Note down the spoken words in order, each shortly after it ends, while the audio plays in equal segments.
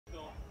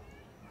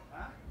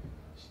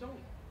Stone.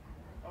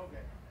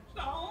 Okay.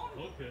 Stone.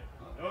 Okay.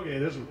 Okay,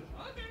 this one.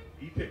 Okay.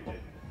 He picked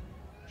it.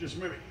 Just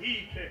remember,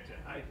 he picked it.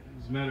 I didn't.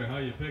 Doesn't matter how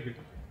you pick it.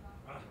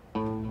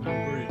 Not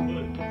where you put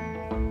it.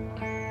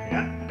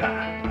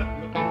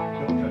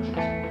 Don't touch it.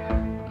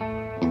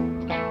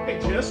 Hey,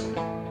 Jess,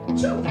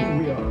 tell them who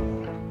we are.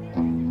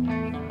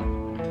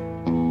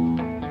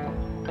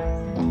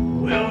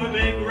 Well, we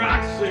big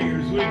rock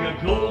singers, we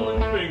got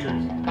golden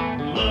fingers.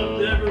 We're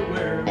loved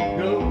everywhere we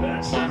go.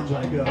 That sounds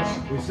like us.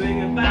 We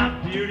sing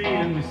about beauty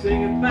and we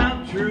sing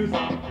about truth.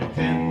 At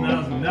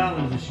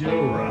 $10,000 a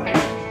show, right?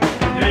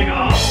 We take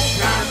all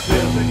kinds of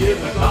pills and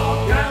give us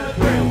all kinds of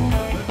thrills.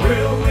 The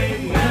thrill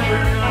we've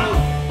never known.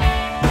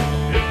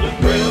 It's the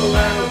thrill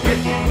that'll get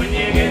you when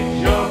you get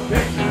your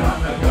picture on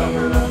the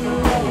cover of the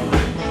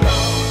Rolling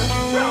Stone.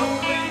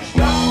 Rolling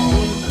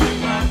Stone. See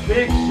my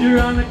picture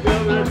on the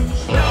cover of the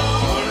Stone.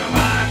 Gonna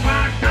buy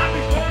 5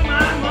 copies for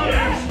my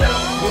mother.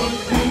 Stone. Gonna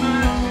see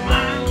my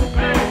smiling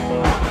face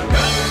on the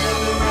cover of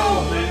the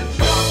Rolling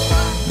Stone.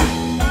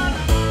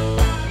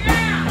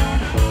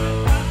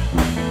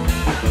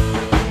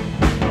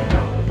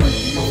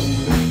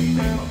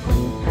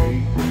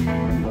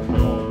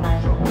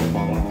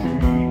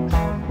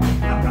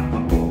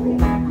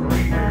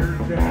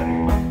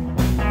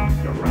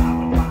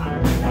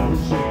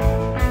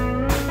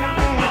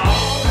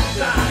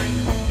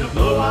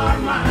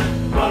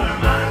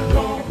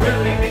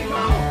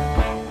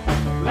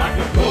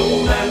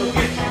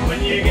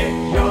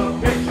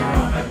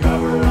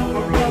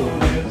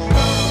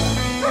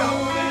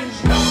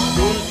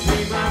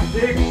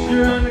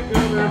 Picture on the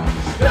cover.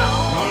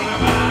 Gonna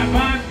buy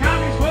 5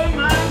 copies for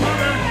my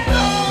mother.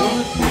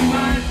 Gonna see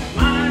my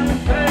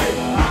smiling face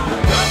on the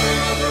cover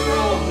of the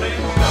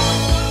Rolling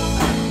Stone.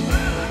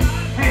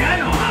 Hey, I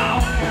know how.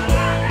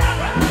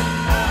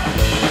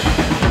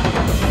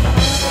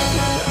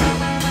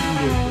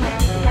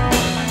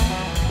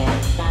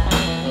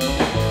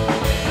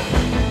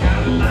 Got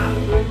a lot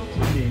of little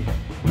teenage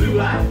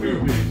blue-eyed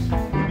groupies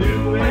who do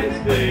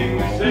anything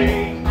we say.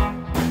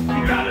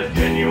 You got a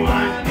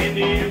genuine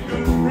Indian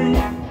guru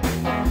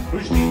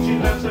who's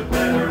teaching us a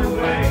better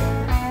way.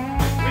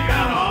 We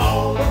got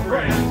all the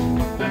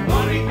friends that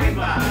money can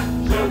buy,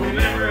 so we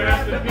never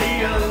have to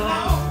be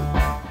alone.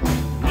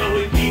 Well,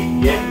 we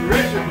keep getting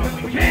richer,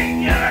 but we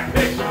can't get our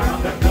picture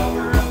on the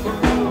cover of the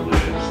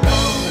Rolling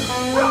Stone.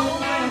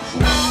 Rolling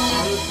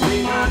Stone.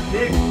 See my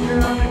picture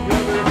on the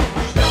cover of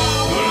the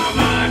Stone. Gonna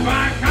buy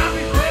 5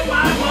 copies for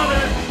my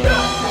mother.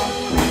 Stone.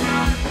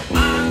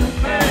 My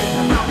face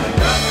on the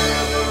cover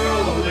of the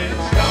Rolling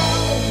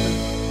Stone.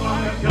 On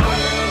the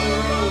cover of the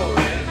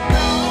Rolling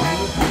Stone.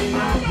 See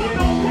my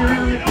picture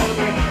on the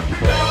cover of the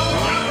Stone.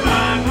 Gonna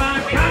buy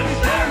 5 copies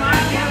for my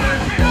mother.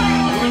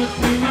 Gonna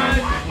see my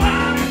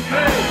smiling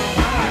face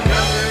on the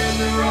cover of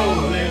the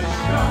Rolling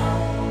Stone.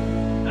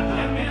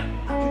 Yeah, man,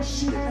 I can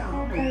see it now.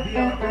 I'm gonna be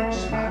out there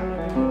smiling.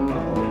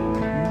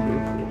 Oh,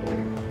 beautiful.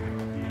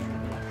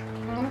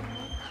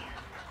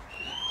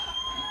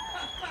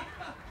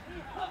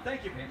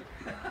 Thank you, man.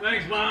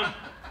 Thanks, Mom.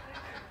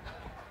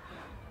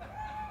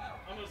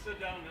 I'm gonna sit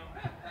down now.